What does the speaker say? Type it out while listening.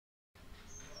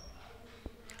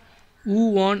Who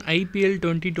won IPL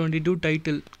 2022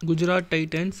 title? Gujarat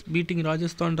Titans beating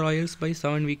Rajasthan Royals by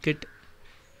 7 wicket.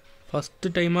 First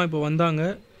டைமாக இப்போ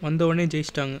வந்த உடனே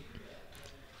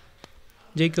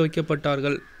ஜெயிக்க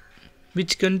வைக்கப்பட்டார்கள்.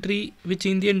 Which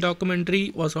Indian documentary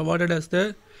was awarded as the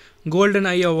Golden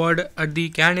Eye Award at the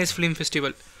Cannes Film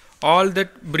Festival? All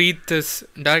That Breathes,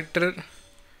 director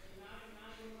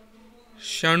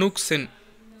Shanuk Sen.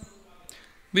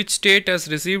 Which state has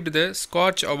received the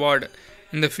Scotch Award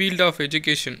in the field of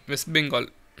education? West Bengal.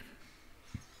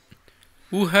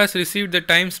 Who has received the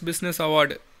Times Business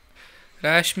Award?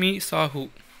 Rashmi Sahu.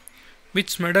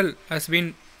 Which medal has been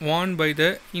won by the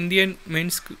Indian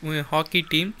men's hockey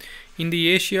team in the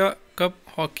Asia Cup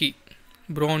Hockey?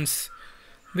 Bronze.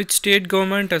 Which state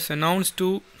government has announced to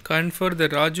confer the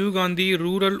Rajiv Gandhi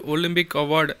Rural Olympic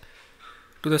Award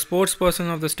to the sportsperson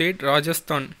of the state?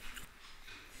 Rajasthan.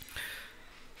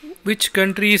 Which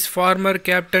country's former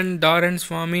captain Darren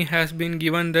Swamy has been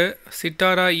given the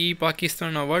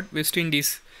Sitara-e-Pakistan Award? West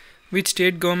Indies. Which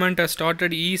state government has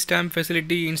started e-stamp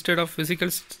facility instead of physical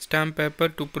stamp paper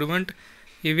to prevent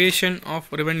evasion of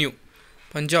revenue?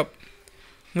 Punjab.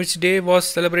 Which day was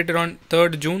celebrated on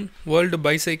 3rd June? World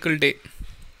Bicycle Day.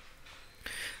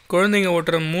 குழந்தைங்க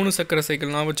ஓட்டுற 3 சக்கர cycle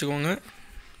ஞாபகம் வச்சுக்கோங்க.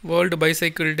 World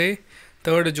bicycle டே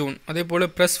 3rd June. அதே போல்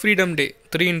press freedom day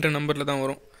 3 நம்பரில் தான்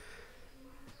வரும்.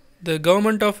 The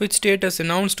government of which state has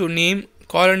announced to name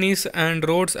colonies and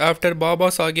roads after Baba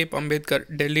Saheb Ambedkar?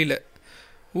 Delhi.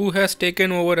 Who has taken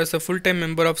over as a full-time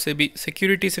member of SEBI,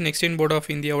 Securities and Exchange Board of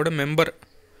India oda member?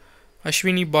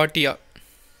 Ashwini Bhatia.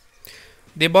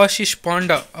 Debashish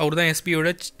Panda அவர் தான்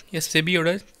SEBI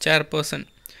oda chairperson.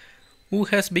 Who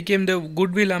has become the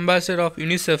goodwill ambassador of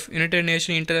UNICEF, United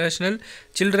Nations International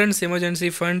Children's Emergency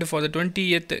Fund for the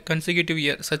 20th consecutive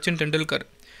year? Sachin Tendulkar.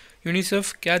 UNICEF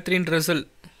Catherine Russell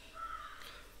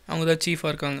அவங்க தான் சீஃபாக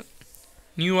இருக்காங்க.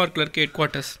 நியூயார்க்கில் இருக்க head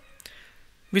quarters.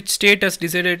 Which state has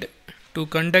decided to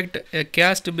conduct a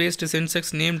caste-based census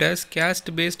named as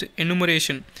caste-based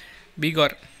enumeration?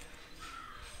 Bihar.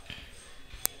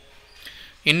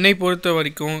 என்னை பொறுத்த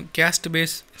வரைக்கும் caste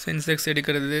based Sensex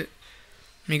எடுக்கிறது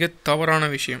மிக தவறான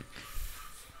விஷயம்.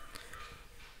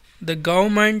 The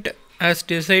government has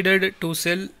decided to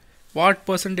sell what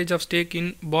percentage of stake in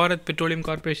Bharat Petroleum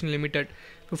Corporation Limited?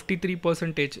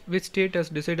 53%. Which state has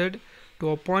decided to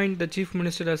appoint the chief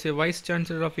minister as a vice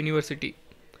chancellor of university?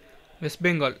 West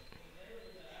Bengal.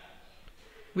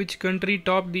 Which country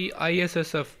topped the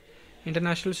ISSF,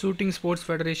 International Shooting Sports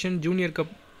Federation Junior Cup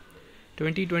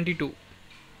 2022?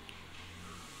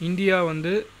 India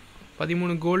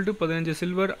 13 gold 15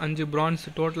 silver 5 France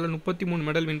டோட்டலாக 33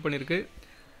 medal win பண்ணியிருக்கு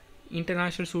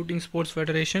international shooting sports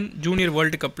federation junior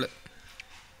world கப்பில்.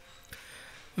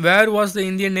 Where was the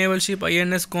Indian naval ship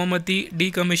INS Gomati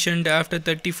decommissioned after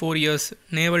 34 years?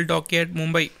 Naval Dockyard,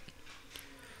 Mumbai.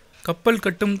 கப்பல்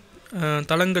கட்டும்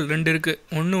தளங்கள் 2 இருக்குது.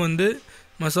 ஒன்று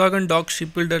Mazagon talk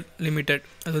ஷிப்பில்டர் limited,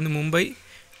 அது மும்பை.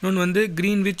 இன்னொன்று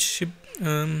Greenwich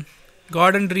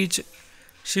garden reach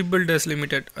ship filters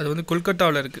limited, அது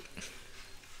கொல்கத்தாவில் இருக்குது.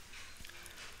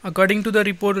 According to the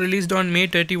report released on May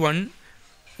 31,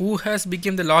 who has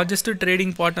become the largest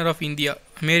trading partner of India?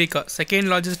 America. Second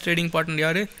largest trading partner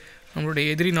யார்? நம்மளுடைய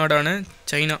எதிரி நாடான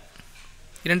சைனா,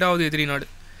 2வது எதிரி நாடு.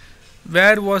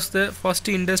 Where was the first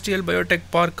industrial biotech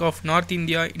park of North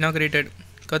India inaugurated?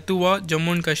 Kathua,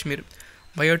 Jammu and Kashmir.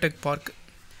 Biotech Park.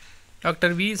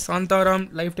 Doctor V Shantaram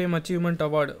life time achievement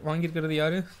award வாங்கியிருக்கிறது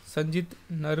யார்? Sanjith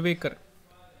Narwekar.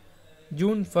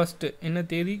 June 1 என்ன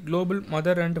தேதி? Global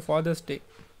mother and fathers day.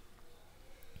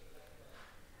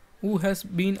 Who has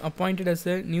been appointed as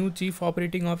the new chief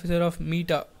operating officer of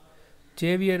META?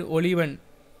 Xavier Olivan.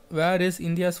 Where is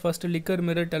India's first liquid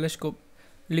mirror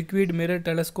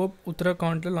telescope?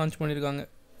 உத்தரகாண்டில் launch பண்ணியிருக்காங்க.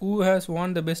 Who has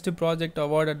won the best project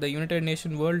award at the United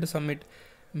Nations World Summit?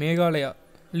 Meghalaya.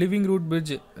 Living root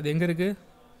bridge, அது எங்கே இருக்குது?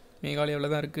 மேகாலயாவில்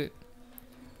தான் இருக்குது.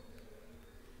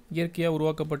 இயற்கையாக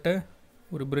உருவாக்கப்பட்ட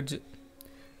ஒரு bridge.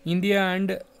 India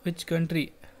and which country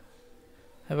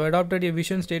have adopted a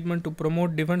vision statement to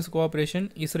promote defense cooperation?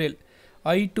 Israel.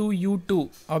 I2U2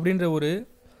 அப்படின்ற ஒரு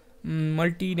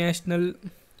மல்டிநேஷ்னல்,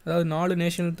 அதாவது 4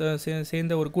 நேஷனல்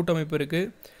சேர்ந்த ஒரு கூட்டமைப்பு இருக்குது.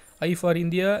 ஐ ஃபார்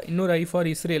இந்தியா, இன்னொரு I for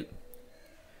Israel.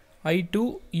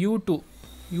 I2U2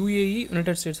 UAE,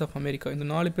 United states of America, இந்த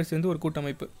 4 பேர் சேர்ந்து ஒரு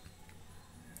கூட்டமைப்பு.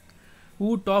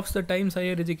 Who tops the Times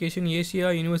Higher Education Asia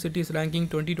Universities Ranking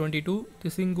 2022?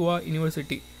 Tsinghua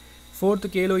University. 4th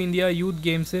Khelo India Youth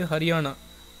Games, Haryana.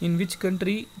 In which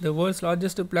country the world's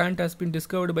largest plant has been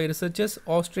discovered by researchers?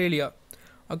 Australia.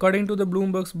 According to the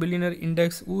Bloomberg's Billionaire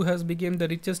Index, who has become the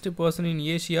richest person in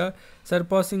Asia,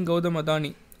 surpassing Gautam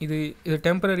Adani? இது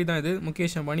temporary தான். இது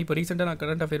முகேஷ் அம்பானி. இப்போ ரீசெண்டாக நான்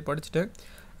current affair படிச்சுட்டேன்.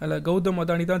 அதில் கௌதம்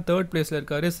அதானி தான் third பிளேஸில்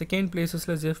இருக்கார். செகண்ட்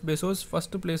பிளேஸஸில் ஜெஃப் பெசோஸ்,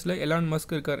 ஃபஸ்ட்டு பிளேஸில் எலான்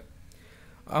மஸ்க் இருக்கார்.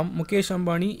 முகேஷ்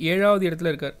அம்பானி 7வது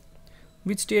இடத்துல இருக்கார்.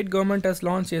 Which state government has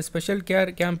launch A special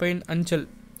care campaign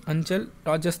அஞ்சல்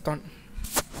Rajasthan.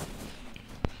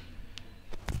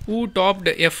 Who topped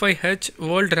FIH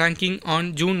world ranking on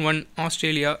June 1?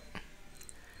 Australia.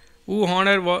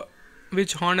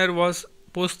 Which honor was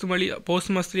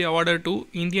posthumously awarded to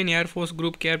Indian Air Force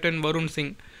Group Captain Varun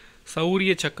Singh?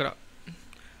 சௌரிய Chakra.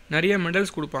 நிறைய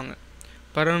medals கொடுப்பாங்க.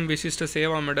 பரம் விசிஷ்ட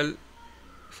Seva medal,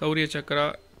 சௌரிய Chakra,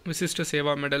 விசிஷ்ட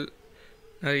Seva medal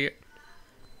நிறைய.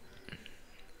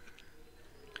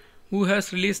 Who has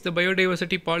released the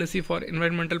biodiversity policy for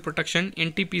environmental protection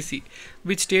 (NTPC)?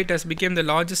 Which state has become the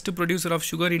largest producer of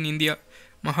sugar in India?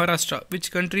 Maharashtra. Which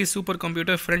country's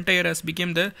supercomputer Frontier has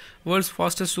become the world's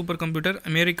fastest supercomputer?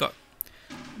 America.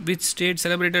 Which state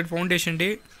celebrated Foundation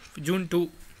Day June 2?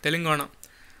 Telangana.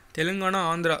 Telangana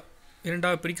Andhra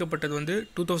இரண்டாக பிரிக்கப்பட்டது வந்து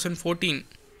 2014.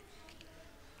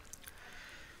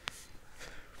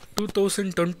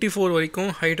 2024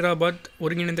 வரைக்கும் ஹைதராபாத்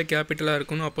ஒருங்கிணைந்த கேபிட்டலாக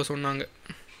இருக்குன்னு அப்போ சொன்னாங்க.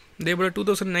 இதேபோல்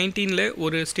 2019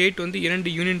 ஒரு ஸ்டேட் வந்து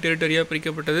 2 யூனியன் டெரிட்டரியாக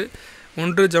பிரிக்கப்பட்டது.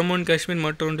 ஒன்று ஜம்மு அண்ட் காஷ்மீர்,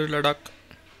 மற்றொன்று லடாக்.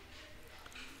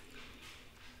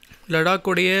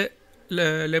 லடாக்குடைய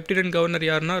லெப்டினன்ட் கவர்னர்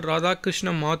யாருன்னா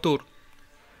ராதாகிருஷ்ண மாத்தூர்.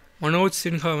 மனோஜ்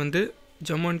சின்ஹா வந்து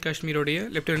ஜம்மு அண்ட் காஷ்மீருடைய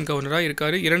லெப்டினன்ட் கவர்னராக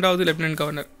இருக்கார், 2வது lieutenant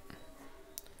governor.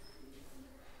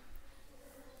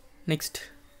 Next,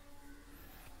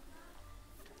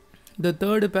 the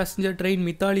third passenger train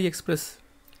Mithali Express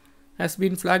has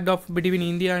been flagged off between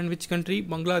India and which country?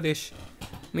 Bangladesh.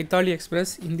 Mithali Express,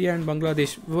 India and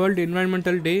Bangladesh. World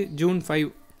Environmental Day June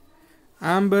 5.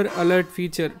 Amber Alert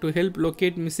feature to help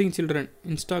locate missing children.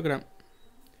 Instagram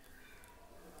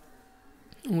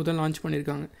முதல் launch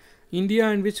பண்ணியிருக்காங்க. India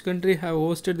and which country have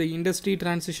hosted the Industry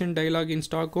Transition Dialogue in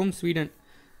Stockholm, Sweden?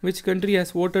 Which country has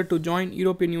voted to join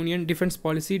European Union Defence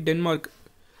Policy? Denmark.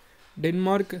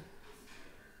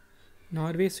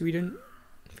 Norway, Sweden,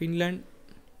 Finland,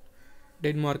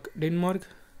 Denmark.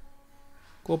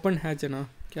 Copenhagen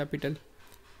capital.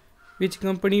 Which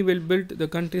company will build the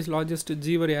country's largest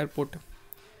Jeevar airport?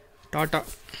 Tata.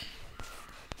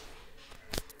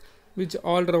 Which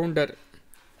all-rounder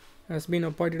has been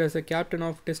appointed as a captain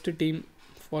of test team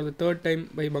for the third time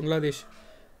by Bangladesh?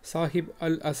 Sahib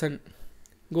Al Hassan.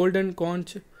 Golden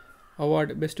Conch Award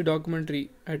Best Documentary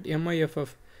at MIFF.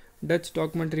 Dutch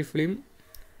documentary film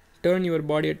Turn Your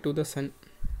Body to the Sun.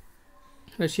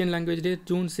 Russian Language Day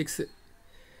June 6.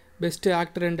 Best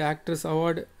Actor and Actress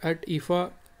Award at IFA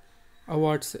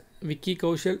Awards Vicky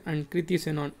Kaushal and Kriti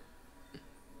Senon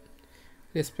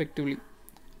respectively.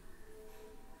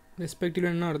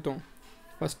 என்ன அர்த்தம்?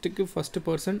 ஃபஸ்ட்டுக்கு first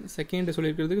person, second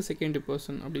சொல்லியிருக்கிறதுக்கு second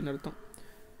person அப்படின்னு அர்த்தம்.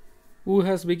 Who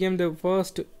has become the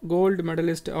first gold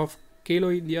medalist of Khelo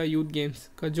India Youth Games?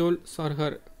 Kajol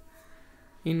Sarhar.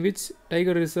 In which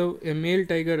tiger reserve a male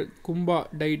tiger Kumba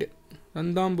died?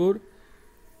 Ranthambore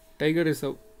Tiger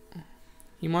Reserve.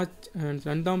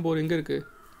 ரந்தாம்பூர் எங்கே இருக்குது?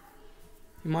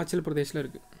 இமாச்சல் பிரதேஷில்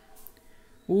இருக்குது.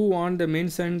 Who won the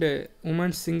men's and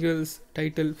women's singles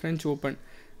title French Open?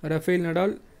 Rafael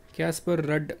Nadal, Casper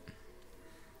ரட்.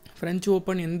 French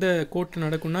open எந்த கோர்ட்டில்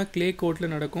நடக்கும்னா clay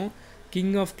கோர்ட்டில் நடக்கும்.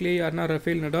 King of clay யாருன்னா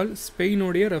Rafael Nadal,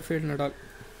 ஸ்பெயினுடைய Rafael Nadal.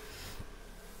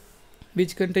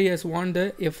 Which country has won the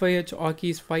FIH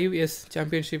Hockey's 5S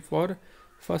championship for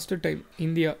first time?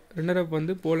 India. Runner-up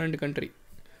வந்து Poland country.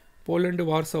 Poland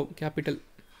வார்சவ் capital.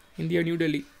 India New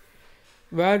Delhi.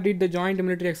 Where did the joint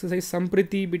military exercise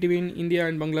Sampriti between India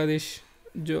and Bangladesh?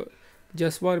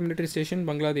 Jaswar military station,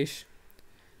 Bangladesh.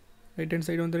 Right hand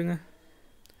side வந்துருங்க.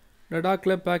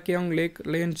 லடாக்ல Pakyong lakh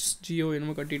Reliance Jio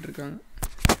என்னமோ கட்டிகிட்டு இருக்காங்க.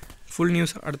 Full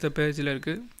news அடுத்த பேஜில்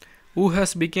இருக்குது. Who has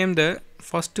become the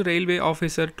first railway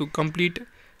officer to complete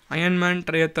Ironman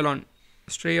triathlon?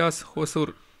 Shreyas Hosur.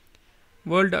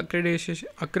 World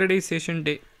Accreditation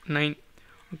Day 9.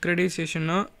 Accreditation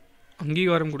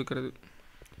அங்கீகாரம் கொடுக்கிறது.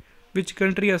 Which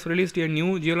country has released a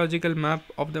new geological map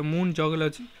of the moon?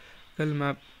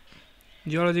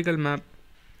 Geological map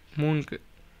மூனுக்கு.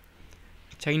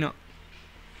 China.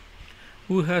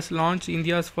 Who has launched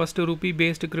India's first rupee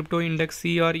based crypto index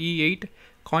CRE8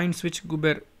 coin switch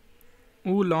Guber?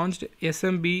 Who launched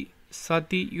SMB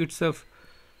Sati Yutsuf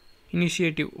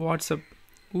initiative WhatsApp?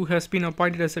 Who has been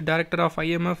appointed as the director of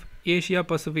IMF Asia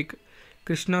Pacific?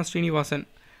 Krishna Srinivasan.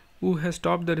 Who has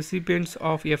topped the recipients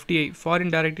of FDI foreign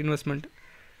direct investment?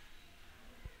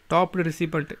 Top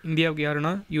recipient இந்தியாவுக்கு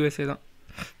யாருன்னா USA தான்.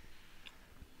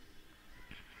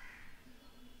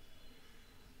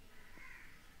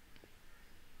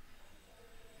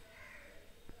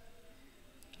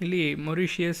 இல்லையே,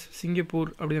 Mauritius, Singapore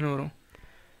அப்படி தானே வரும்.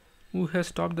 who has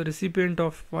stopped the recipient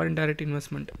of foreign direct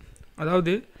investment.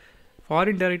 அதாவது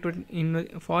foreign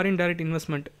direct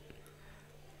investment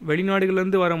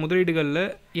வெளிநாடுகள்லேருந்து வர முதலீடுகளில்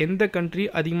எந்த கண்ட்ரி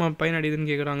அதிகமாக பயனடையுதுன்னு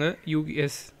கேட்குறாங்க.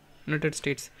 US, United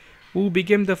states. who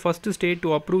became the first state to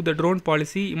approve the drone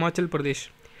policy? Himachal Pradesh.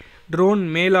 Drone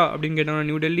மேலா அப்படின்னு கேட்டாங்கன்னா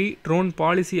நியூ டெல்லி, ட்ரோன்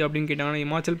பாலிசி அப்படின்னு கேட்டாங்கன்னா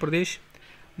இமாச்சல் பிரதேஷ்,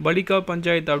 பலிகா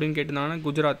பஞ்சாயத்து அப்படின்னு கேட்டிருந்தாங்கன்னா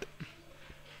Gujarat.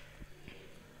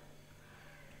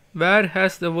 Where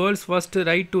has the world's first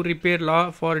right to repair law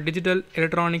for digital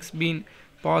electronics been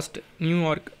passed? New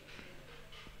York.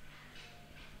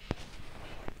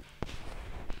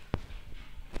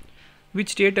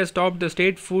 Which state has topped the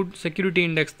state food security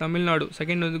index? Tamil Nadu.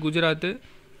 Second வந்து Gujarat.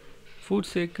 Food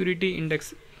security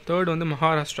index. Third வந்து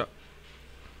Maharashtra.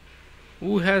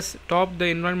 Who has topped the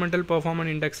environmental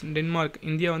performance index? Denmark.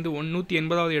 India வந்து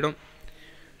 180வது இடம்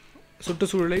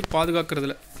சுற்றுச்சூழலை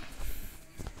பாதுகாக்கிறதுல.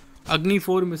 அக்னி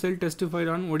 4 missile test fire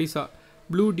on Odisha.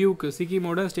 Blue Duke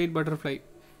சிக்கிமோட state butterfly.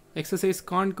 Exercise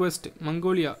conquest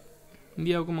Mongolia.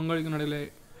 இந்தியாவுக்கும் மங்கோலியாவுக்கும்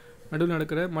நடுவில்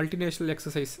நடக்கிற multinational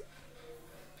exercise.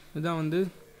 இதுதான் வந்து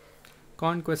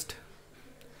conquest.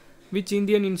 Which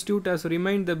Indian institute has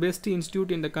remind the best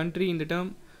institute in the country in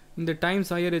the times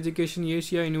higher education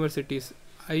Asia universities.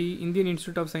 Indian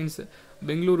institute of science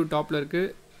Bengaluru டாப்பில் இருக்குது.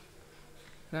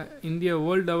 India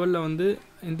world லெவலில் வந்து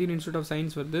Indian institute of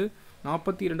science வந்து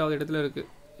 42வது இடத்துல இருக்குது.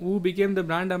 who became the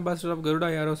brand ambassador of Garuda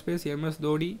Aerospace? MS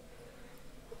Dhoni.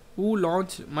 who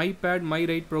launched My Pad My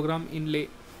Ride program in Leh?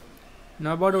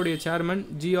 நபார்டோடைய chairman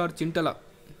GR சிண்டலா.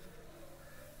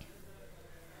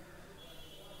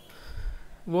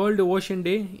 World ocean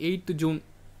day 8th June.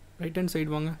 Right hand side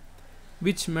வாங்க.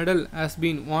 Which medal has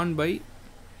been van by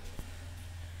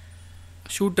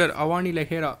shooter Awani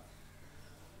லெஹேரா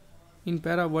இன்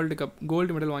பேரா world cup?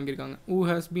 Gold medal வாங்கியிருக்காங்க. who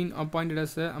has been appointed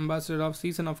as the ambassador of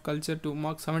season of culture to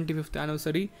mark 75th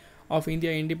anniversary of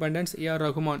India independence? A.R.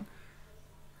 Rahman.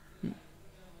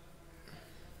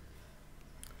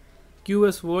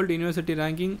 QS World University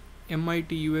Ranking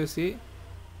MIT USA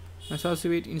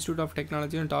Massachusetts Institute of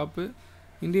Technology top.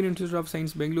 Indian institute of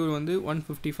science Bangalore வந்து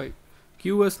 155.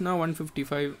 QSனா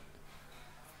 155.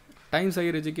 Times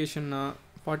higher எஜுகேஷன்னா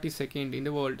 42nd in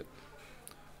the world.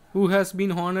 who has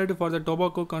been honored for the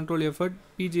tobacco control effort?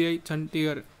 PGI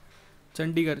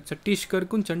Chandigarh.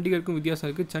 சத்தீஸ்கருக்கும் சண்டிகருக்கும் வித்தியாசம்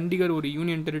இருக்குது. சண்டிகர் ஒரு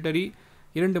union territory,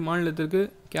 2 மாநிலத்திற்கு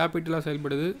கேபிட்டலாக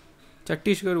செயல்படுது.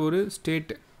 சத்தீஸ்கர் ஒரு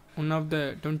state, one of the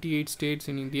 28 states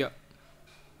in India.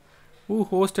 who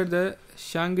hosted the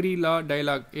Shangri-La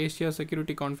Dialogue Asia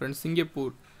Security Conference?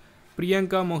 Singapore.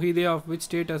 Priyanka Mohide of which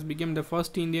state has become the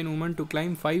first Indian woman to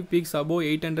climb 5 peaks above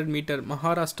 800 meter?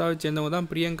 மகாராஷ்டிராவை சேர்ந்தவங்க தான்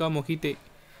Priyanka மொஹிதே.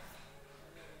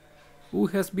 who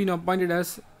has been appointed as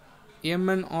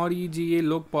MNREGA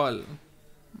Lokpal?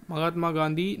 Mahatma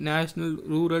Gandhi national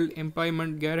rural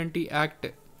employment guarantee act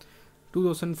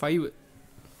 2005.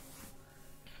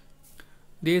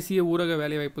 தேசிய ஊரக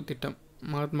வேலைவாய்ப்பு திட்டம்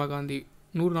மகாத்மா காந்தி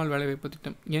 100 நாள் வேலைவாய்ப்பு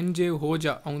திட்டம். NJ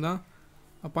ஹோஜா அவங்க தான்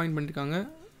அப்பாயிண்ட் பண்ணியிருக்காங்க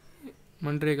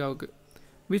மன்ரேகாவுக்கு.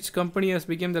 Which company has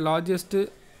became the largest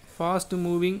fast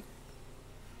moving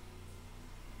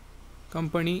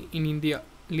company in India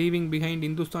leaving behind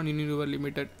Hindustan Unilever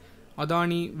limited?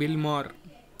 Adani வில்மார்.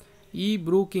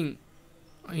 ப்ரூக்கிங்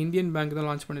Indian bank தான்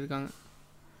லான்ச் பண்ணியிருக்காங்க.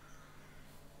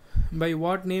 By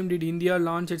what name did India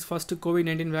launch its first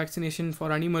COVID-19 vaccination for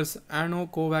animals?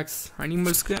 Ano-Covax.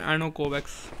 அனிமல்ஸ்க்கு Ano-Covax.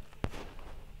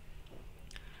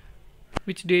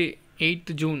 Which day?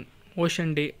 8th June.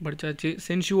 Ocean day படித்தாச்சு.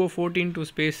 சென்ஷுவோ 14 to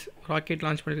space rocket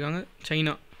launch பண்ணியிருக்காங்க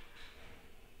China.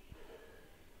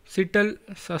 Sital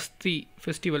சஸ்தி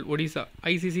festival Odisha.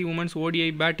 ICC women's ODI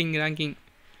batting ranking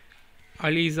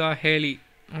அலிசா Haley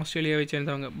ஆஸ்திரேலியாவை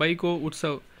சேர்ந்தவங்க. பைகோ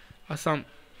Utsav Assam.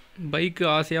 Bike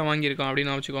ஆசையாக வாங்கியிருக்கான்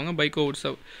அப்படின்னு வச்சுக்கோங்க. பைக்கோ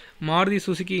Utsav. Maruti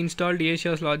Suzuki installed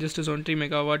Asia's largest 20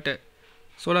 megawatt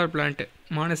solar plant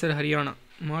Manesar Haryana.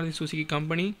 Maruti Suzuki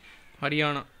company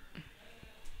Haryana.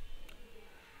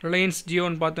 Reliance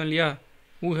ஜியோன்னு பார்த்தோம் இல்லையா.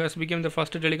 who has become the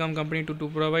first telecom company to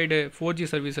provide 4G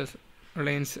services?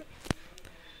 Reliance.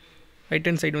 Right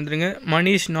hand side வந்துடுங்க.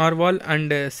 Manish Narwal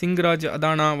and Singhraj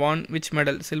அதானா வான் which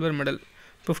medal? Silver medal.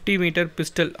 50 metre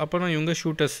pistol. அப்புறம் இவங்க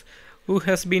shooters. who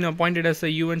has been appointed as the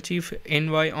UN Chief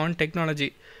Envoy on Technology?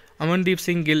 Amandeep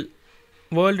Singh Gill.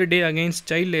 World Day Against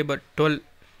Child Labour 12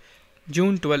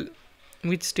 June 12.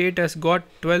 Which state has got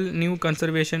 12 new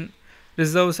conservation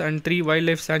reserves and 3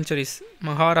 wildlife sanctuaries?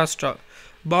 Maharashtra.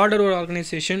 Border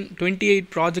Organization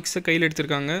 28 projects கையில்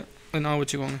எடுத்திருக்காங்க, அதை நான்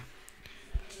வச்சுக்கோங்க.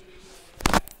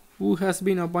 who has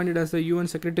been appointed as the UN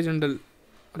Secretary General?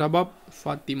 Rabab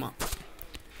Fatima.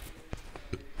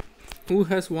 who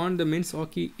has won the men's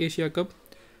hockey Asia Cup?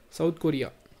 South Korea.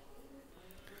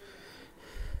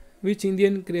 Which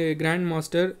Indian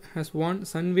grandmaster has won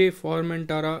Sunway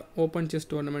Formentara Open Chess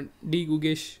Tournament?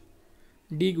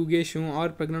 D குகேஷும்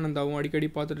R பிரக்னானந்தாவும் அடிக்கடி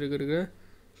பார்த்துட்டு இருக்கிற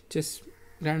chess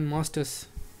grand masters.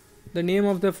 The name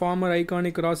of the former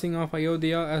iconic crossing of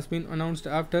Ayodhya has been announced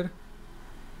after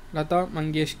Lata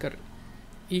Mangeshkar.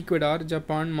 Ecuador,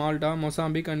 Japan, Malta,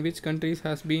 Mozambique and which countries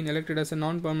has been elected as a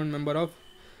non-permanent member of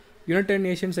United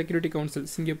Nations Security Council?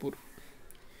 Singapore.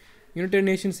 United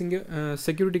Nations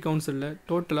Security Council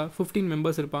டோட்டலாக 15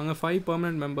 members இருப்பாங்க. 5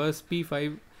 permanent members P5,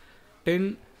 10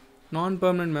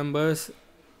 non-permanent members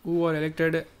who are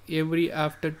elected every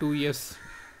after 2 years.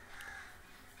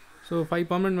 So 5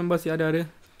 permanent members யார் யார்?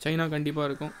 China கண்டிப்பாக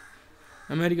இருக்கும்,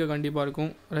 America கண்டிப்பாக இருக்கும்,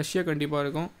 Russia கண்டிப்பாக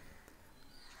இருக்கும்,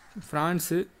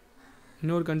 ஃப்ரான்ஸு,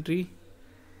 இன்னொரு கண்ட்ரி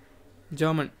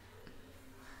ஜெர்மன்.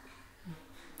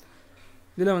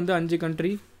 இதில் வந்து 5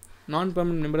 கண்ட்ரி நான்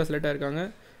பர்மனன்ட் மெம்பராக select ஆகிருக்காங்க.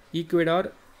 Ecuador,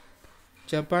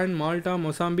 Japan, Malta,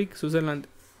 Mozambique, Switzerland.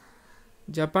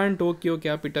 Japan Tokyo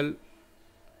capital,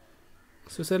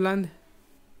 Switzerland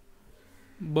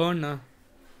பர்னா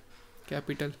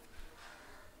capital,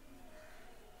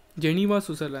 Geneva,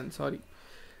 Switzerland, sorry.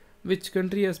 Which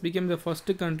country has become the first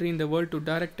country in the world to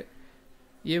direct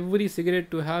every cigarette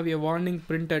to have a warning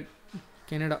printed?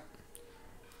 Canada.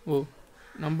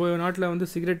 நம்ம நாட்டில் வந்து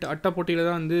cigarette அட்டை போட்டியில்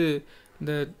தான் வந்து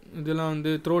இந்த இதெல்லாம்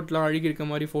வந்து த்ரோட்லாம் அழுகி இருக்க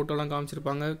மாதிரி ஃபோட்டோலாம்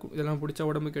காமிச்சிருப்பாங்க, இதெல்லாம் பிடிச்சா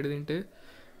உடம்பு கெடுதுன்ட்டு.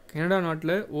 கனடா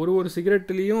நாட்டில் ஒரு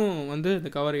சிகரெட்லேயும் வந்து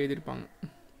இந்த கவர் எழுதியிருப்பாங்க.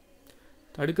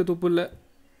 தடுக்க துப்பு இல்லை,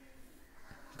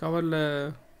 கவரில்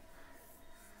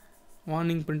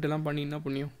வார்னிங் பிரிண்ட்லாம் பண்ணினா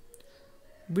புண்ணியம்.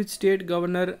 Which state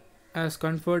governor has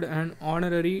conferred an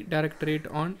honorary directorate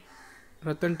on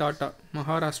Ratan Tata?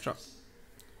 Maharashtra.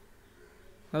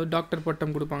 அதாவது டாக்டர்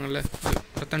பட்டம் கொடுப்பாங்கல்ல,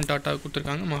 ரத்தன் டாட்டா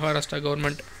கொடுத்துருக்காங்க Maharashtra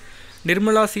government.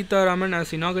 Nirmala Sitharaman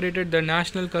has inaugurated the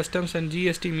National Customs and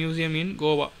GST Museum in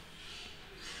Goa.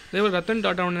 அதேபோல் ரத்தன்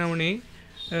டாட்டா உடனே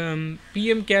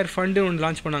பிஎம் கேர் ஃபண்டு ஒன்று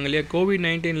லான்ச் பண்ணாங்க இல்லையா,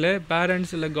 COVID-19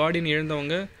 பேரண்ட்ஸ் இல்லை கார்டியன்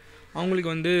இழந்தவங்க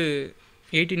அவங்களுக்கு வந்து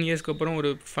 18 இயர்ஸ்க்கு அப்புறம் ஒரு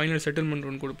ஃபைனல் செட்டில்மெண்ட்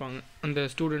ஒன்று கொடுப்பாங்க அந்த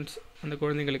ஸ்டூடெண்ட்ஸ், அந்த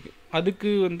குழந்தைங்களுக்கு. அதுக்கு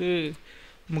வந்து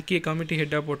முக்கிய கமிட்டி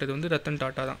ஹெட்டாக போட்டது வந்து ரத்தன்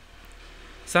டாட்டா தான்.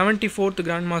 74th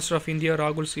grand master of India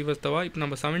ராகுல் ஸ்ரீவஸ்தவா. இப்போ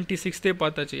நம்ம 76th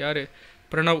பார்த்தாச்சு, யார்?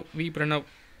 Pranav.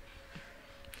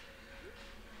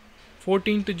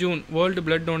 14th June world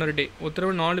blood donor டே.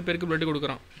 ஒருத்தரவு 4 பேருக்கு பிளட்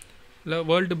கொடுக்குறான் இல்லை,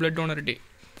 வேர்ல்டு பிளட் டோனர் டே.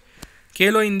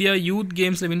 கேலோ இந்தியா யூத்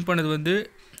கேம்ஸில் வின் பண்ணது வந்து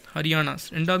ஹரியானா.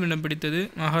 2வது இடம் பிடித்தது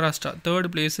Maharashtra. 3rd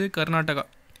place Karnataka.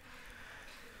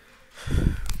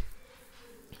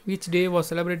 Which day was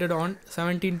celebrated on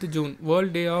 17th June?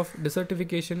 World Day of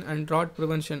Desertification and Drought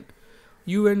Prevention.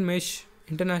 UN Mesh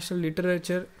International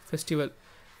Literature Festival.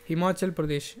 Himachal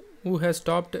Pradesh. Who has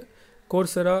topped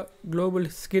Coursera Global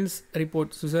Skills Report?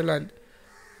 Switzerland.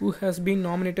 Who has been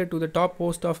nominated to the top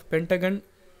post of Pentagon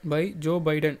by Joe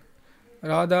Biden?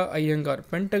 Radha Iyengar.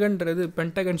 பென்டகன்றது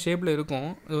Pentagon ஷேப்பில் இருக்கும்,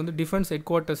 அது வந்து defence head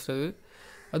quarters.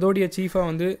 அதோடைய சீஃபாக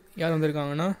வந்து யார்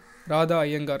வந்திருக்காங்கன்னா Radha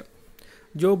Iyengar.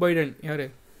 Joe Biden யார்?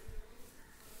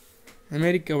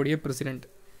 அமெரிக்காவுடைய president.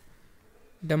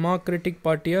 Democratic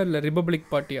பார்ட்டியா இல்லை republic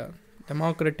பார்ட்டியா?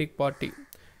 Democratic party.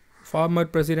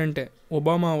 Farmer president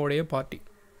ஒபாமாவுடைய party.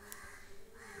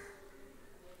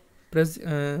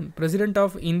 President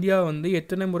of India வந்து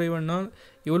எத்தனை முறை வேணால்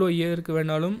எவ்வளோ இயருக்கு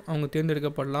வேணாலும் அவங்க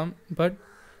தேர்ந்தெடுக்கப்படலாம். பட்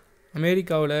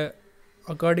அமெரிக்காவில்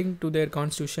அக்கார்டிங் டு தேர்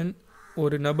கான்ஸ்டியூஷன்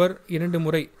ஒரு நபர் 2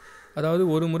 முறை, அதாவது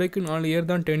ஒரு முறைக்கு 4 இயர்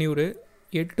தான் டென்யூரு,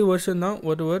 8 வருஷம்தான்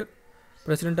ஒருவர்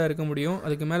பிரசிடெண்ட்டாக இருக்க முடியும்.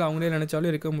 அதுக்கு மேலே அவங்களே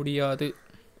நினச்சாலும் இருக்க முடியாது.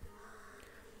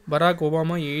 பராக்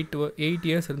ஒபாமா 8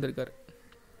 இயர்ஸ் இருந்திருக்கார்.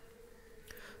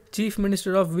 Chief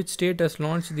minister of which state has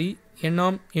launch தி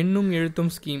எண்ணும்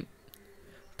எழுத்தும் ஸ்கீம்?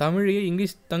 தமிழையே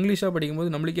தங்கிலீஷாக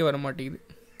படிக்கும்போது நம்மளுக்கே வர மாட்டேங்குது.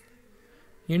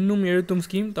 எண்ணும் எழுத்தும்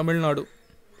ஸ்கீம் தமிழ்நாடு.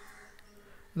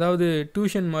 அதாவது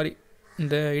டியூஷன் மாதிரி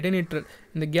இந்த இடைநிற்றல்,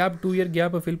 இந்த கேப் 2 இயர்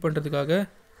கேப்பை ஃபில் பண்ணுறதுக்காக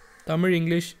தமிழ்,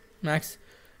 இங்கிலீஷ், மேக்ஸ்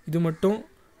இது மட்டும்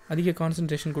அதிக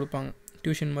கான்சன்ட்ரேஷன் கொடுப்பாங்க,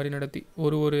 டியூஷன் மாதிரி நடத்தி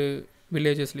ஒரு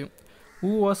வில்லேஜஸ்லேயும்.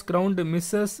 Who was ground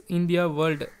Mrs India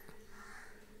world?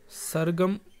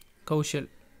 Sargam Kaushal.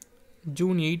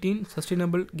 June 18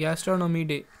 sustainable gastronomy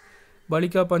day.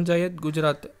 Balika Panchayat,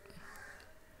 Gujarat,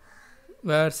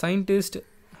 where scientists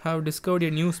have discovered a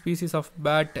new species of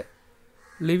bat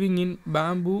living in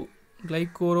bamboo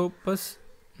Glycoropus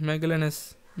megalenus,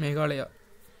 Meghalaya.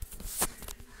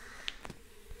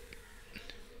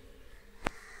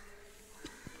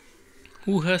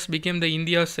 Who has become the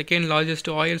India's second largest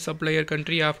oil supplier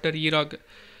country after Iraq,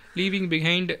 leaving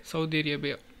behind Saudi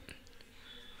Arabia?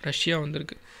 Russia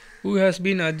வந்திருக்கு. Who has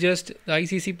been adjudged the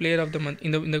ICC player of the month?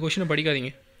 இந்த கொஷினை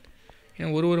படிக்காதீங்க, ஏன்னா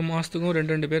ஒரு மாதத்துக்கும்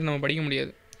 2 பேர் நம்ம படிக்க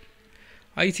முடியாது.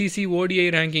 ICC ODI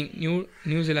ranking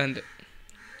New Zealand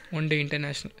one day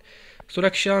international.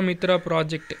 Suraksha Mitra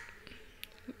project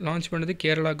launch பண்ணது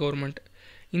Kerala government.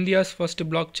 India's first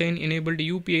block chain enabled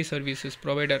UPI services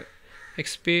provider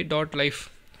expay.life.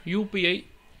 UPI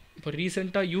இப்போ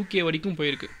ரீசெண்டாக UK வரைக்கும்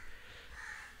போயிருக்கு.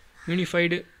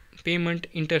 யூனிஃபைடு பேமெண்ட்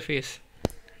இன்டர்ஃபேஸ்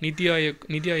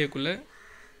நிதி ஆயோக்குள்ள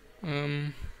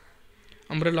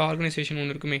அம்ப்ரெல்லா ஆர்கனைசேஷன்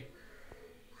ஒன்று இருக்குமே,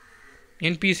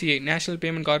 NPCI national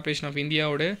payment corporation of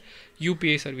இந்தியாவோட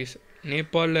UPI service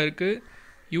நேபாளில் இருக்குது,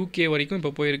 UK வரைக்கும்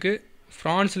இப்போ போயிருக்கு,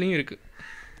 ஃப்ரான்ஸ்லேயும் இருக்குது.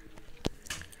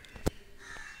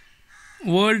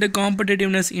 World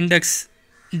competitiveness index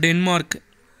Denmark,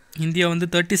 India வந்து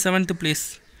 37th பிளேஸ்.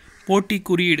 போட்டி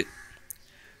குறியீடு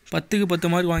 10க்கு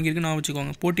 10 மார்க் வாங்கியிருக்கு, நான்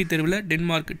வச்சுக்கோங்க. போட்டித் தேர்வில்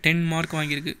டென்மார்க் 10 மார்க்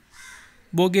வாங்கியிருக்கு.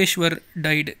 போகேஷ்வர்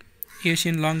Tide,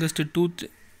 Asian longest tooth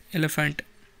elephant,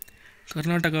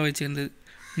 கர்நாடகாவை சேர்ந்தது.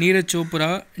 Neeraj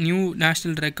Chopra new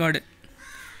national record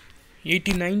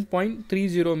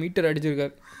 89.30 metre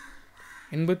அடிச்சிருக்கார்.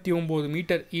 89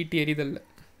 metre ஈட்டி எறிதலில்.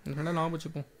 நல்லா ஞாபகம்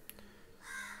வச்சுப்போம்.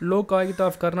 Lok Ayukta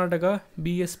of Karnataka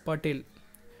BS Patel.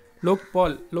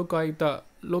 லோக்பால், லோக் ஆயுக்தா,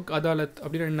 லோக் அதாலத்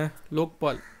அப்படின்னா என்ன?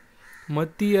 லோக்பால்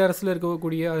மத்திய அரசில்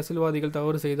இருக்கக்கூடிய அரசியல்வாதிகள்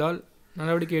தவறு செய்தால்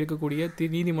நடவடிக்கை எடுக்கக்கூடிய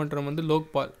நீதிமன்றம் வந்து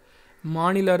லோக்பால்.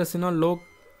 மாநில அரசுனா லோக்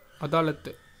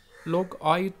அதாலத்து. லோக்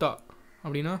ஆயுக்தா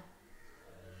அப்படின்னா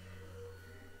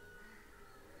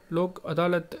Lok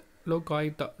Adalat, Lok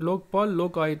Ayukta. Lokpal,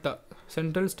 Lok Ayukta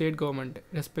central state government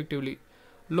respectively.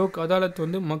 Lok Adalat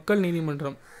வந்து மக்கள்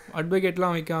நீதிமன்றம்.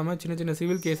 அட்வொகேட்லாம் வைக்காமல் சின்ன சின்ன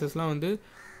சிவில் கேசஸ்லாம் வந்து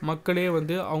மக்களே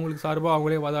வந்து அவங்களுக்கு சார்பாக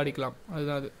அவங்களே வாதாடிக்கலாம்.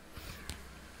 அதுதான் அது.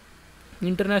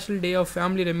 International day of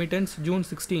family remittance June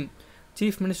 16.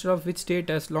 Chief Minister of which state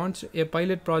has launched a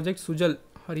pilot project? Sujal,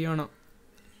 Haryana.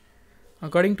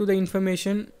 According to the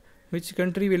information, which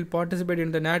country will participate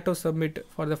in the NATO summit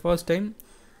for the first time?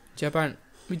 Japan.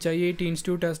 Which IIT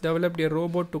institute has developed a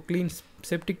robot to clean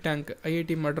septic tank?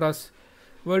 IIT Madras.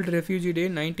 World Refugee Day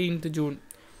 19th June.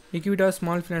 Equitas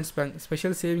Small Finance Bank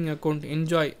special saving account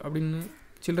enjoy அப்படின்னு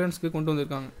சில்ட்ரன்ஸ்க்கு கொண்டு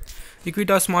வந்திருக்காங்க.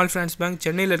 Equitas Small Finance Bank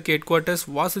சென்னையில் இருக்க head quarters.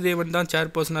 Vasudevan தான்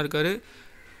சேர்பர்சனாக இருக்கார்.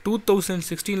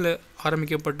 2016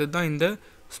 ஆரம்பிக்கப்பட்டது தான் இந்த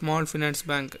small finance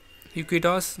bank,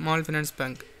 Equitas Small Finance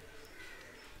Bank.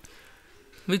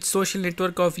 Which social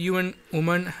network of UN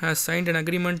Women has signed an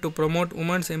agreement to promote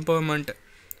women's empowerment?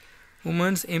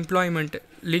 Women's employment.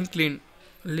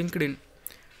 LinkedIn.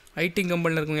 ID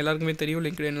கம்பெனியில் இருக்கவங்க எல்லாருக்குமே தெரியும்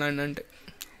லிங்க்டின்லாம் என்னன்ட்டு.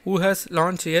 Who has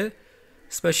launched a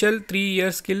special 3-year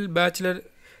skill bachelor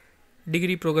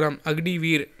degree program?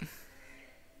 Agniveer,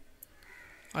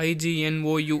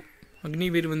 IGNOU.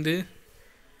 Agniveer வந்து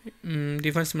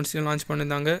defence ministry launch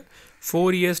பண்ணியிருந்தாங்க. 4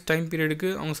 years time பீரியடுக்கு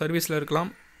அவங்க சர்வீஸில் இருக்கலாம்.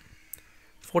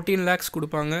 14 lakhs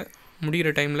கொடுப்பாங்க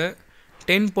முடிகிற டைமில்.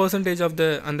 10% ஆஃப்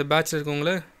அந்த பேட்சில்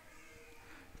இருக்கவங்கள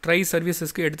ட்ரை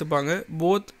சர்வீசஸ்க்கு எடுத்துப்பாங்க.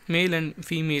 போத் மேல் அண்ட்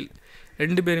ஃபீமேல்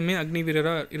 2 பேருமே அக்னி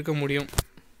வீரராக இருக்க முடியும்.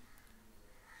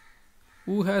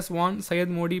 Who has won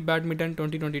Syed Modi Badminton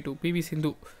 2022? PV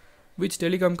Sindhu. Which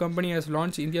telecom company has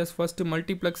launched India's first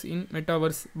multiplex in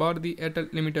metaverse? Bharti Airtel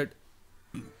Limited.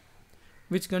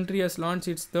 Which country has launched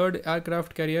its third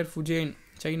aircraft carrier? Fujian,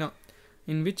 China.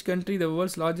 In which country the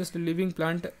world's largest living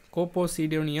plant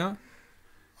Coposidonia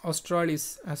australis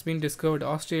has been discovered?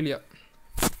 Australia.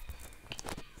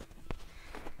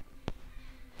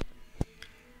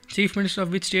 Chief Minister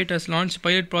of which state has launched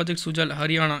pilot project Sujal?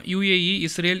 Haryana. UAE,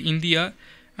 Israel, India.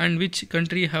 And which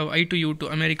country have I to U to?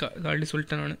 America. Already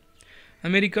சொல்லிட்டேன் நான்.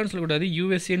 அமெரிக்கான்னு சொல்லக்கூடாது,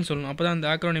 யூஎஸ்ஏன்னு சொல்லணும். அப்போ தான் அந்த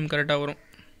acronym கரெக்டாக வரும்.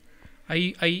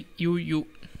 IIUU.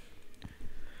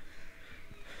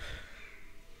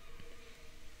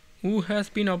 Who has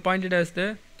been appointed as the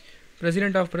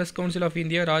President of Press Council of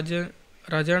India?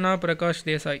 Rajana Prakash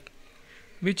Desai.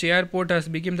 Which airport has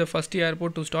become the first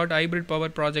airport to start hybrid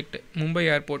power project? Mumbai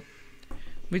Airport.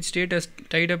 Which state has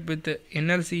tied up with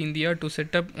NLC India to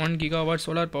set up 1 gigawatt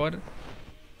solar power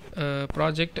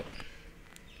project?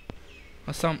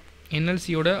 Assam.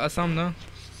 NLCயோட Assam தான்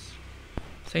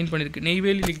sign பண்ணியிருக்கு.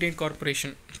 Neyveli lignite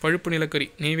corporation, பழுப்பு நிலக்கரி,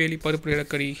 நெய்வேலி பருப்பு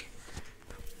நிலக்கரி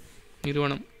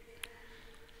நிறுவனம்.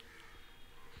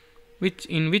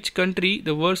 In which country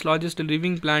the world's largest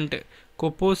living plant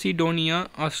Coposidonia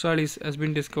australis has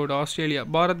been discovered? Australia.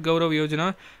 Bharat Gaurav Yojana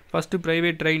first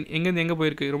private train எங்கேருந்து எங்கே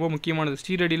போயிருக்கு? ரொம்ப முக்கியமானது.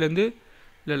 ஸ்ரீரெடியிலேருந்து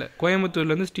இல்லை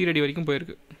கோயம்புத்தூர்லேருந்து ஸ்ரீரெடி வரைக்கும்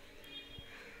போயிருக்கு.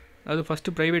 அது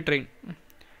first private train.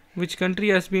 Which country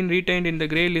has been retained in the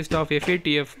grey list of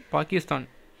FATF? Pakistan.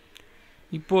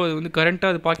 இப்போது அது வந்து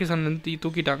கரண்ட்டாக அது பாகிஸ்தான்லேருந்து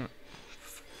தூக்கிட்டாங்க.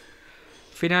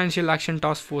 Financial Action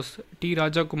Task Force. T.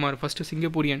 Rajakumar, first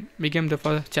Singaporean, became the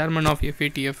first chairman of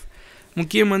FATF.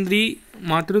 முக்கிய மந்திரி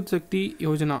மாத்ருத் சக்தி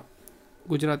யோஜனா,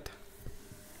 குஜராத்.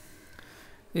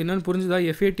 என்னென்னு புரிஞ்சுதா?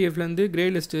 FATFலேருந்து கிரே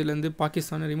லிஸ்ட்லேருந்து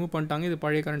பாகிஸ்தானை ரிமூவ் பண்ணிட்டாங்க. இது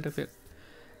பழைய current affair.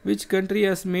 Which country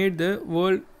has made the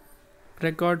world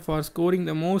record for scoring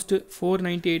the most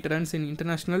 498 runs in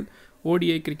international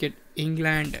ODI cricket?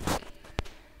 England.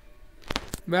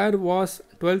 Where was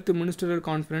 12th Ministerial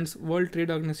Conference World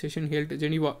Trade Organization held?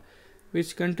 Geneva.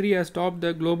 Which country has topped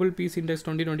the Global Peace Index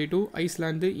 2022?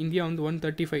 Iceland. India on the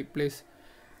 135 place.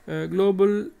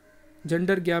 Global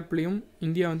Gender Gapலையும்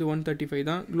India வந்து 135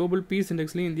 தான். Global Peace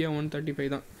Indexலையும் India 135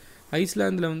 தான்.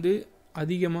 ஐஸ்லாந்தில் வந்து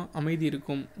அதிகமாக அமைதி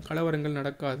இருக்கும், கலவரங்கள்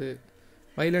நடக்காது,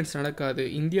 violence நடக்காது.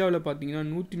 இந்தியாவில் பார்த்தீங்கன்னா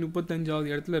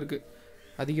 135வது இடத்துல இருக்குது.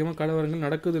 அதிகமாக கலவரங்கள்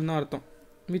நடக்குதுன்னு தான் அர்த்தம்.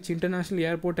 Which international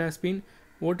airport has been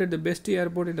voted the best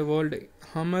airport in the world?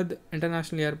 Hamad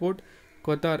International Airport,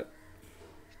 Qatar.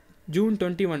 June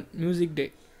 21 Music Day.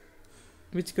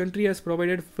 Which country has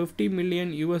provided $50 million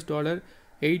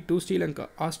aid to Sri Lanka?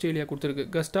 Australia கொடுத்துருக்கு.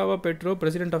 Gustavo Petro,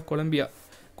 President of Colombia.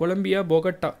 Colombia,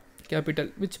 Bogota, capital.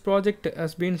 Which project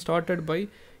has been started by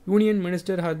Union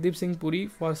Minister Hardeep Singh Puri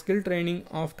for skill training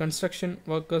of construction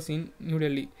workers in New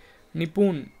Delhi?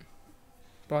 Nippon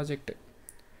project.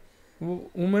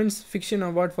 Women's Fiction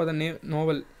Award for the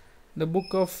novel The Book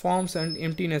of Forms and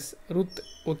Emptiness, Ruth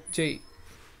Ochei.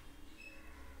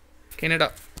 Canada.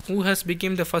 Who has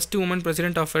become the first woman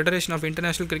president of Federation of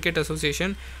International Cricket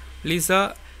Association? Lisa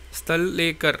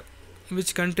Sthalekar.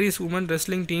 Which country's women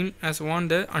wrestling team has won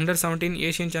the Under-17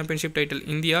 Asian Championship title?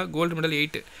 India, gold medal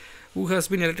 8. Who has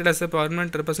been elected as a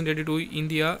permanent representative to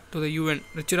India to the UN?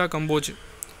 Ruchira Kamboj.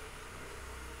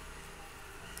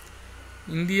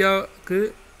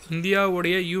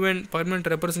 இந்தியாவுடைய UN permanent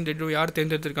representative யார்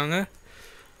தேர்ந்தெடுத்திருக்காங்க?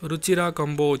 Ruchira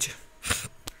Kamboj.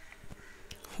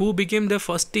 Who became the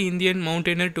first Indian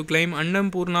mountaineer to climb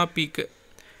Annapurna Peak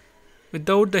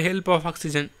without the help of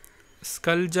oxygen?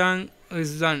 ஸ்கல்ஜாங்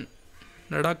ரிஸ்ஸான்,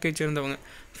 லடாக்கை சேர்ந்தவங்க.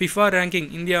 FIFA ranking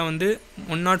India வந்து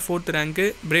 104th rank,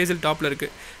 Brazil டாப்பில்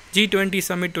இருக்குது. G20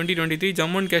 submit 2023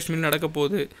 Jammu and Kashmir நடக்க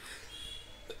போகுது.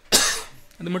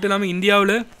 அது மட்டும் இல்லாமல்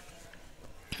இந்தியாவில்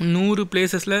 100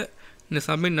 பிளேசஸில் இந்த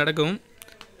சம்மிட் நடக்கவும்.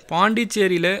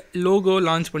 பாண்டிச்சேரியில் லோகோ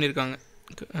லான்ச் பண்ணியிருக்காங்க.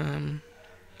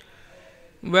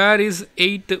 Where is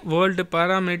 8th world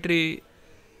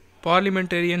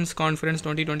parliamentarians conference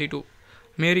 2022?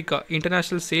 America.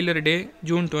 International seller day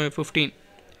June 15.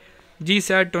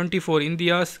 GSAT 24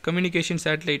 India's communication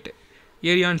satellite.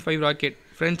 ஏரியான் 5 rocket.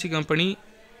 French company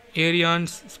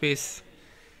ஏரியான்ஸ் space.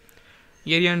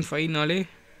 ஏரியான் 5நாலே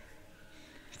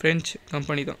French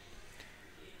company தான்.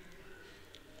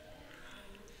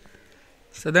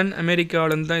 சதர்ன்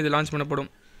அமெரிக்காவிலேருந்து தான் இது லான்ச்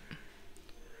பண்ணப்படும்.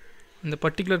 இந்த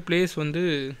பர்டிகுலர் பிளேஸ் வந்து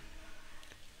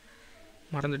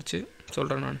மறந்துடுச்சு,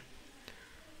 சொல்கிறேன் நான்.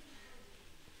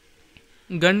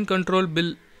 கன் கண்ட்ரோல்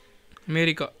பில்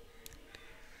அமெரிக்கா.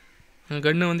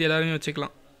 கன்னை வந்து எல்லாருமே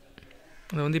வச்சுக்கலாம்,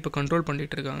 அதை வந்து இப்போ கண்ட்ரோல்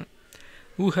பண்ணிகிட்டு இருக்காங்க.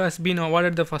 Who has been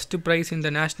awarded the first prize in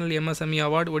the National MSME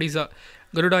Award? Odisha.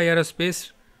 Garuda Aerospace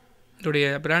உடைய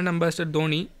brand ambassador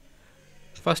Dhoni.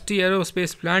 First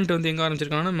aerospace plant வந்து எங்கே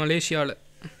ஆரம்பிச்சிருக்காங்கன்னா மலேசியாவில்.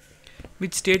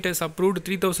 Which state has approved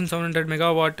 3700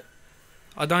 megawatt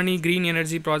Adani Green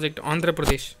Energy Project? Andhra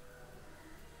Pradesh.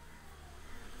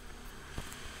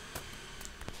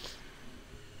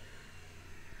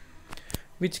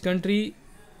 Which country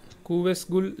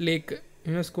Kuvesgul Lake,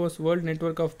 UNESCO's World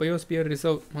Network of Biosphere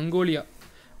Reserve? Mongolia.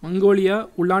 Mongolia,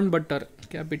 Ulaanbaatar,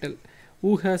 capital.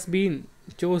 Who has been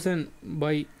chosen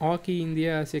by Hockey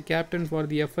India as a captain for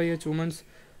the FIH Women's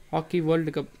Hockey World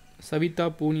Cup? Savita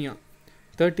Punia.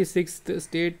 36th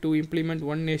state to implement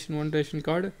One Nation One Ration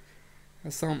card?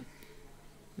 Assam.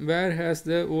 Where has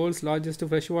the world's largest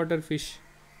freshwater fish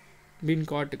been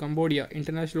caught? Cambodia.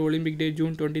 International Olympic Day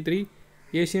June 23.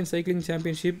 Asian cycling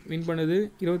championship win பண்ணது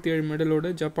 27 மெடலோட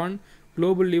Japan.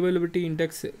 Global liveability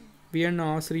index Vienna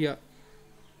Austria.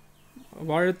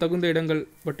 வாழ தகுந்த இடங்கள்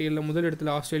பட்டியலில் முதல்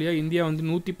இடத்துல Australia. India வந்து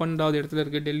 112வது இடத்துல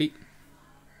இருக்குது Delhi.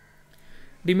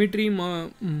 Dmitry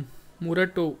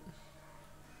முரட்டோ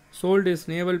sold his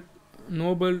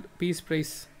Nobel Peace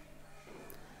Prize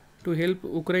to help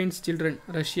Ukraine's children.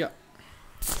 Russia.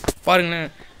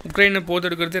 பாருங்களேன், உக்ரைனை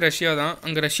போதெடுக்கிறது ரஷ்யா தான்.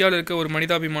 அங்கே ரஷ்யாவில் இருக்க ஒரு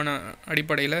மனிதாபிமான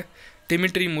அடிப்படையில்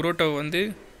டிமிட்ரி முரோட்டோ வந்து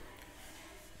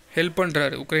ஹெல்ப்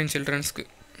பண்ணுறாரு Ukraine சில்ட்ரன்ஸ்க்கு.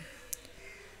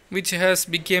 which has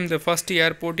became the first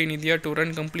airport in India to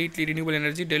run completely renewable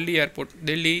energy? Delhi Airport.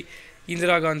 Delhi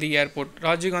Indira Gandhi airport.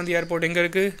 Rajiv Gandhi airport எங்கே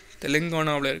இருக்குது?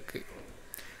 தெலுங்கானாவில் இருக்குது.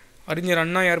 அறிஞர்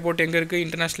அண்ணா ஏர்போர்ட் எங்கே இருக்குது?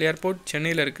 இன்டர்நேஷ்னல் ஏர்போர்ட்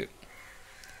சென்னையில் இருக்குது.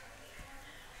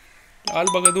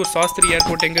 லால் பகதூர் சாஸ்திரி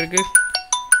ஏர்போர்ட் எங்கே இருக்குது?